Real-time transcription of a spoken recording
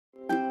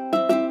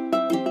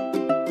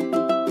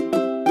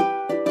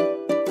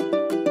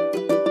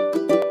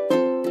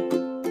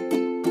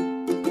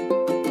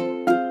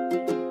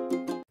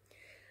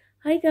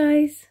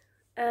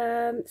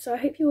So I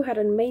hope you all had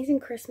an amazing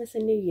Christmas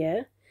and New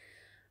Year,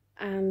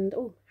 and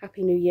oh,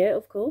 Happy New Year,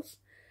 of course.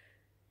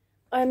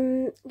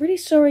 I'm really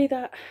sorry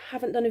that I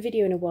haven't done a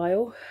video in a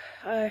while.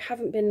 I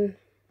haven't been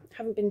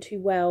too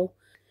well,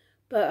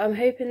 but I'm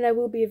hoping there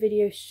will be a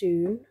video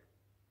soon.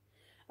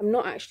 I'm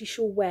not actually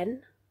sure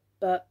when,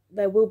 but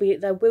there will be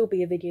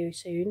a video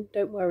soon.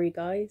 Don't worry,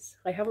 guys.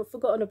 I haven't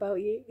forgotten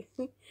about you.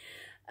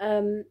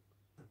 And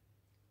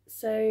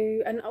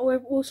I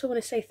also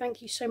want to say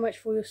thank you so much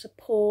for all your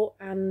support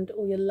and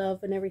all your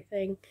love and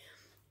everything.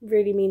 It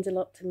really means a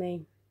lot to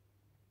me.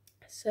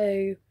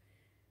 So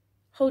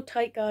hold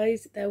tight,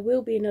 guys. There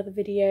will be another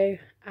video,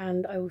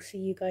 and I will see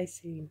you guys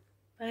soon.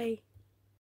 Bye.